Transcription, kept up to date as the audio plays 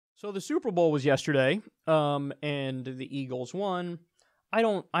So the Super Bowl was yesterday, and the Eagles won.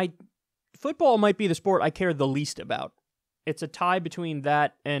 Football might be the sport I care the least about. It's a tie between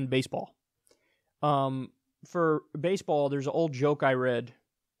that and baseball. For baseball, there's an old joke I read.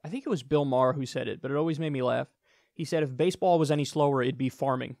 I think it was Bill Maher who said it, but it always made me laugh. He said, if baseball was any slower, it'd be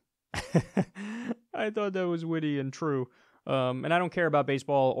farming. I thought that was witty and true. And I don't care about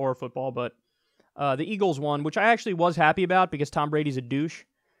baseball or football, but the Eagles won, which I actually was happy about because Tom Brady's a douche.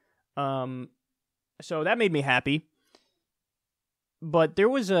 So that made me happy. But there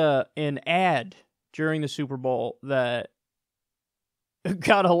was an ad during the Super Bowl that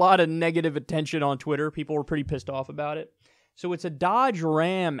got a lot of negative attention on Twitter. People were pretty pissed off about it. So it's a Dodge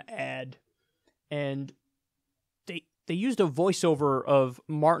Ram ad, and they used a voiceover of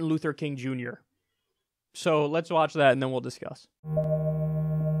Martin Luther King Jr. So let's watch that, and then we'll discuss.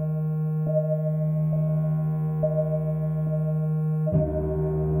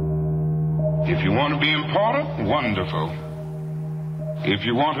 If you want to be important, wonderful. If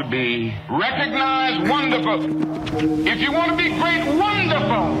you want to be recognized, wonderful. If you want to be great,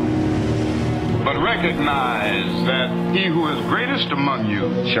 wonderful. But recognize that he who is greatest among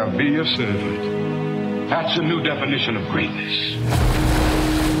you shall be your servant. That's a new definition of greatness.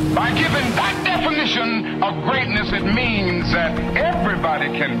 By giving that definition of greatness, it means that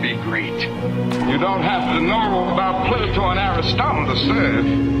everybody can be great. You don't have to know about Plato and Aristotle to serve.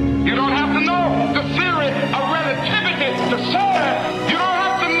 You don't have to know the theory of relativity to serve. You don't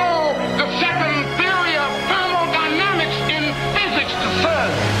have to know the second theory of thermodynamics in physics to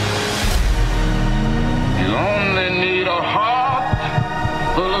serve. You only need a heart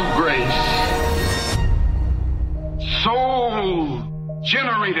full of grace. Soul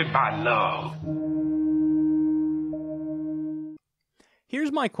generated by love.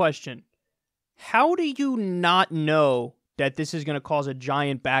 Here's my question. How do you not know that this is going to cause a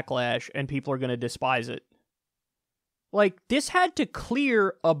giant backlash and people are going to despise it? Like, this had to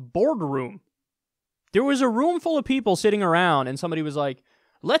clear a boardroom. There was a room full of people sitting around, and somebody was like,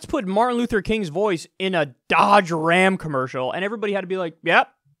 let's put Martin Luther King's voice in a Dodge Ram commercial. And everybody had to be like,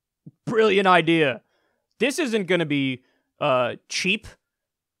 yep, brilliant idea. This isn't going to be cheap.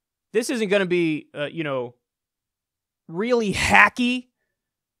 This isn't going to be, really hacky.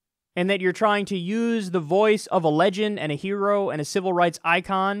 And that you're trying to use the voice of a legend and a hero and a civil rights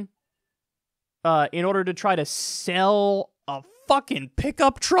icon in order to try to sell a fucking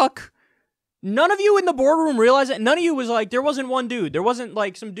pickup truck. None of you in the boardroom realized it. None of you was like, there wasn't one dude. There wasn't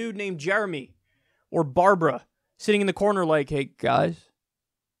like some dude named Jeremy or Barbara sitting in the corner like, hey, guys,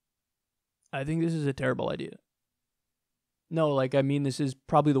 I think this is a terrible idea. No, this is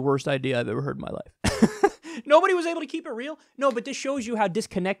probably the worst idea I've ever heard in my life. Nobody was able to keep it real. No, but this shows you how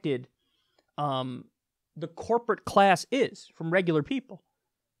disconnected the corporate class is from regular people.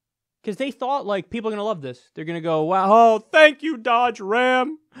 Because they thought, like, people are going to love this. They're going to go, wow, oh, thank you, Dodge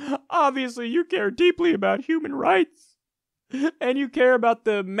Ram. Obviously, you care deeply about human rights. And you care about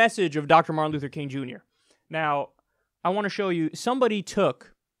the message of Dr. Martin Luther King Jr. Now, I want to show you, somebody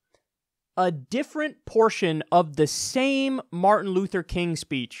took a different portion of the same Martin Luther King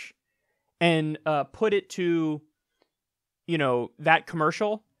speech and put it to, that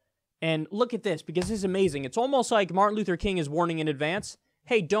commercial. And look at this, because this is amazing. It's almost like Martin Luther King is warning in advance,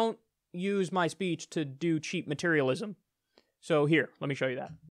 hey, don't use my speech to do cheap materialism. So here, let me show you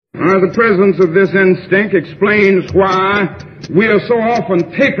that. The presence of this instinct explains why we are so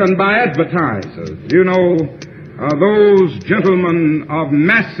often taken by advertisers. Those gentlemen of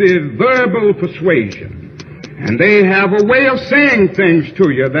massive verbal persuasion. And they have a way of saying things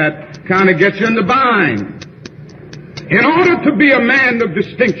to you that kind of gets you in the bind. In order to be a man of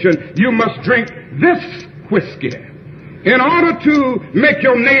distinction, you must drink this whiskey. In order to make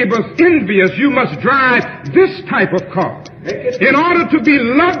your neighbors envious, you must drive this type of car. In order to be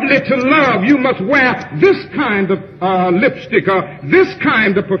lovely to love, you must wear this kind of lipstick or this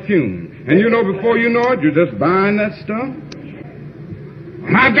kind of perfume. And before you know it, you're just buying that stuff.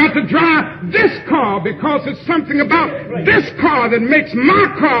 And I've got to drive this car because it's something about this car that makes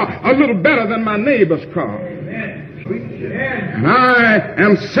my car a little better than my neighbor's car. And I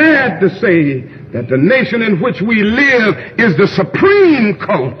am sad to say that the nation in which we live is the supreme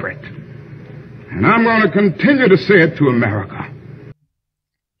culprit. And I'm going to continue to say it to America.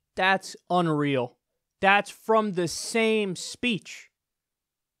 That's unreal. That's from the same speech.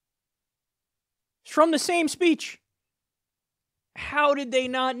 It's from the same speech. How did they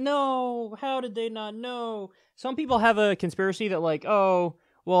not know? How did they not know? Some people have a conspiracy that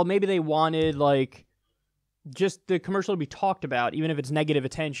maybe they wanted, just the commercial to be talked about, even if it's negative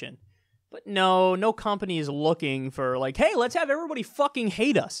attention. But no company is looking for, like, hey, let's have everybody fucking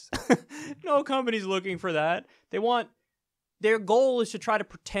hate us. No company's looking for that. Their goal is to try to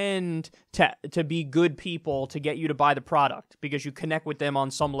pretend to be good people to get you to buy the product because you connect with them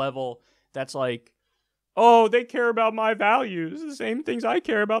on some level that's like, oh, they care about my values. The same things I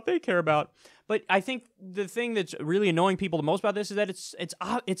care about, they care about. But I think the thing that's really annoying people the most about this is that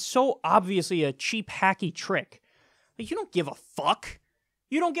it's so obviously a cheap, hacky trick. Like, you don't give a fuck.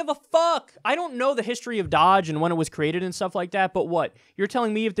 You don't give a fuck. I don't know the history of Dodge and when it was created and stuff like that, but what? You're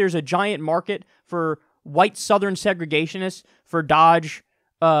telling me if there's a giant market for white Southern segregationists for Dodge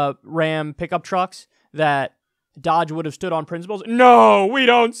Ram pickup trucks that Dodge would have stood on principles? No, we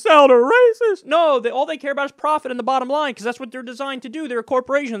don't sell to racists. No, all they care about is profit and the bottom line because that's what they're designed to do. They're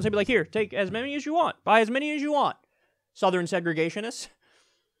corporations. They'd be like, here, take as many as you want. Buy as many as you want. Southern segregationists.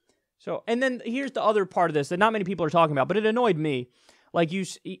 So, and then here's the other part of this that not many people are talking about, but it annoyed me. Like,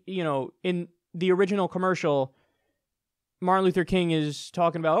 you know, in the original commercial, Martin Luther King is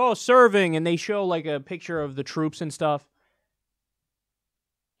talking about, oh, serving, and they show, like, a picture of the troops and stuff.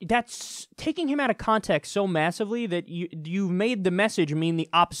 That's taking him out of context so massively that you've made the message mean the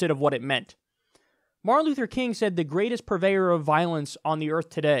opposite of what it meant. Martin Luther King said the greatest purveyor of violence on the earth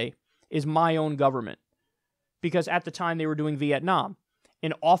today is my own government. Because at the time they were doing Vietnam.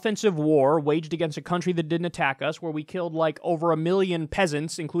 An offensive war waged against a country that didn't attack us, where we killed like over 1 million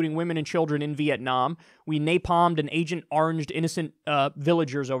peasants, including women and children in Vietnam. We napalmed and Agent Oranged innocent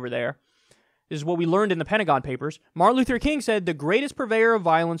villagers over there. This is what we learned in the Pentagon Papers. Martin Luther King said, the greatest purveyor of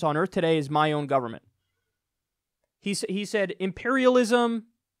violence on earth today is my own government. He said imperialism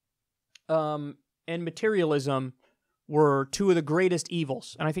and materialism were two of the greatest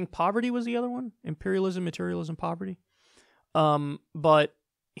evils. And I think poverty was the other one. Imperialism, materialism, poverty. But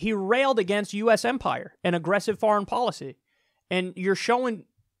he railed against U.S. empire and aggressive foreign policy. And you're showing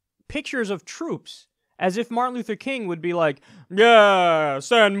pictures of troops as if Martin Luther King would be like, yeah,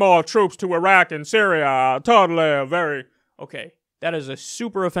 send more troops to Iraq and Syria. Totally, very... Okay, that is a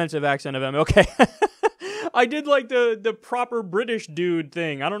super offensive accent of MLK. I did like the proper British dude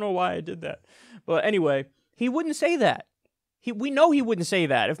thing. I don't know why I did that. But anyway, he wouldn't say that. We know he wouldn't say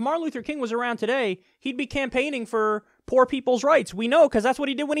that. If Martin Luther King was around today, he'd be campaigning for poor people's rights. We know, because that's what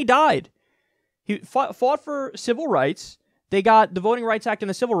he did when he died. He fought for civil rights. They got the Voting Rights Act and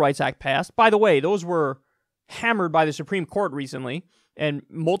the Civil Rights Act passed. By the way, those were hammered by the Supreme Court recently, and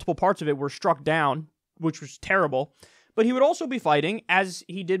multiple parts of it were struck down, which was terrible. But he would also be fighting, as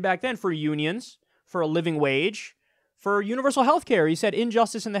he did back then, for unions, for a living wage, for universal health care. He said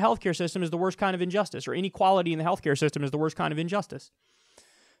injustice in the healthcare system is the worst kind of injustice, or inequality in the healthcare system is the worst kind of injustice.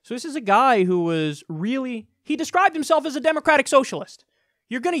 So this is a guy who was really... He described himself as a democratic socialist.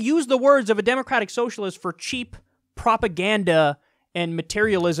 You're going to use the words of a democratic socialist for cheap propaganda and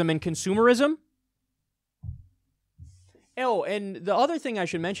materialism and consumerism? Oh, and the other thing I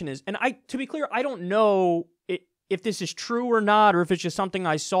should mention is, and to be clear, I don't know if this is true or not, or if it's just something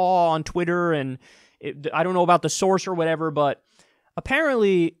I saw on Twitter, and I don't know about the source or whatever, but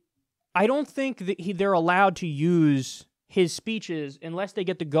apparently I don't think that they're allowed to use his speeches unless they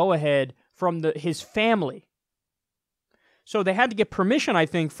get the go-ahead from his family. So they had to get permission, I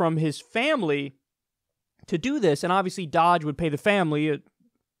think, from his family to do this, and obviously Dodge would pay the family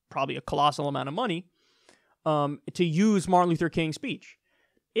probably a colossal amount of money to use Martin Luther King's speech.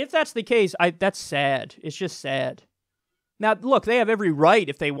 If that's the case, that's sad. It's just sad. Now, look, they have every right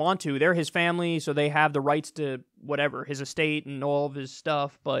if they want to. They're his family, so they have the rights to whatever, his estate and all of his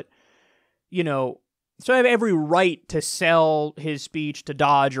stuff, but, you know, so they have every right to sell his speech to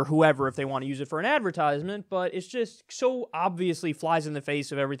Dodge or whoever if they want to use it for an advertisement, but it's just so obviously flies in the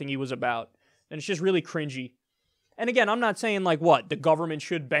face of everything he was about, and it's just really cringy. And again, I'm not saying, like, what, the government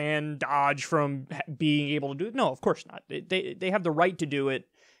should ban Dodge from being able to do it. No, of course not. They have the right to do it,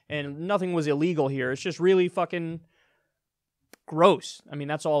 and nothing was illegal here. It's just really fucking gross. I mean,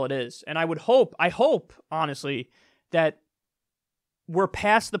 that's all it is. And I hope, honestly, that we're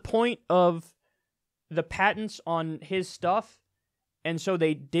past the point of the patents on his stuff, and so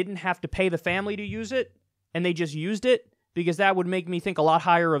they didn't have to pay the family to use it, and they just used it, because that would make me think a lot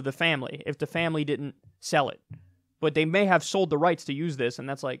higher of the family if the family didn't sell it. But they may have sold the rights to use this, and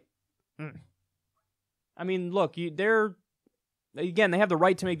that's like... I mean, look, again, they have the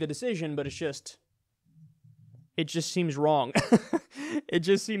right to make the decision, but it just seems wrong. It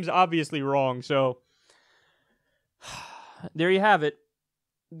just seems obviously wrong, so... There you have it.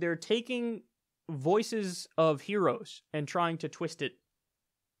 They're taking voices of heroes and trying to twist it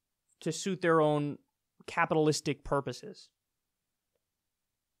to suit their own capitalistic purposes.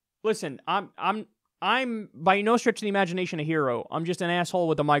 Listen, I'm by no stretch of the imagination a hero. I'm just an asshole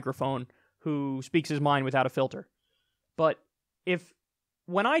with a microphone who speaks his mind without a filter. But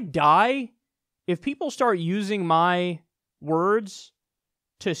when I die, if people start using my words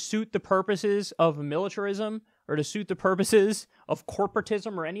to suit the purposes of militarism or to suit the purposes of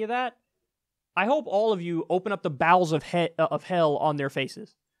corporatism or any of that, I hope all of you open up the bowels of hell on their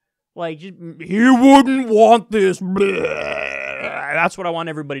faces. Like, he wouldn't want this. That's what I want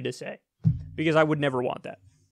everybody to say. Because I would never want that.